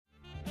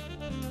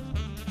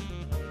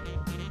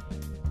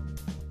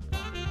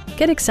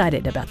Get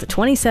excited about the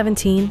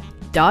 2017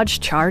 Dodge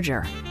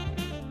Charger.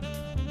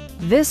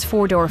 This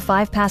four-door,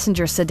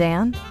 five-passenger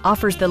sedan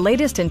offers the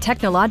latest in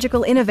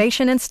technological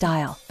innovation and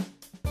style.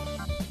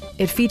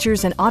 It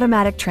features an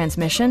automatic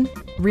transmission,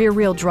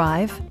 rear-wheel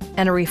drive,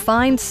 and a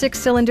refined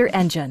six-cylinder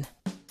engine.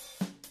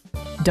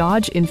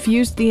 Dodge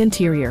infused the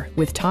interior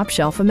with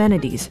top-shelf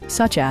amenities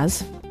such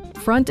as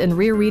front and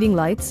rear reading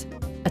lights,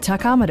 a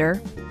tachometer,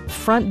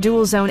 front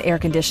dual-zone air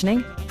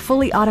conditioning,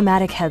 fully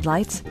automatic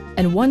headlights,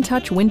 and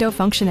one-touch window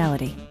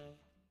functionality.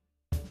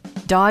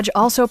 Dodge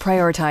also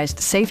prioritized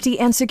safety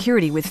and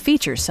security with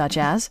features such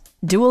as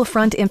dual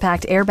front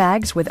impact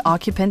airbags with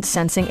occupant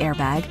sensing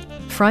airbag,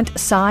 front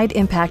side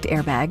impact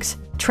airbags,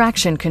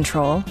 traction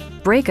control,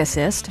 brake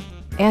assist,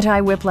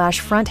 anti-whiplash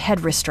front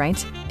head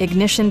restraints,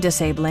 ignition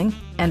disabling,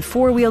 and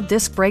four-wheel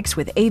disc brakes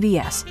with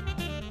ABS.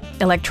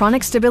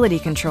 Electronic stability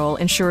control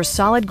ensures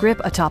solid grip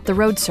atop the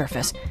road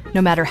surface,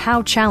 no matter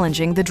how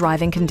challenging the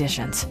driving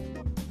conditions.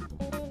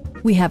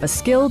 We have a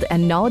skilled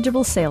and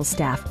knowledgeable sales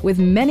staff with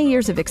many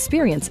years of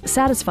experience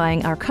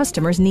satisfying our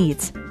customers'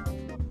 needs.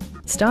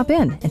 Stop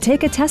in and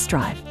take a test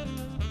drive.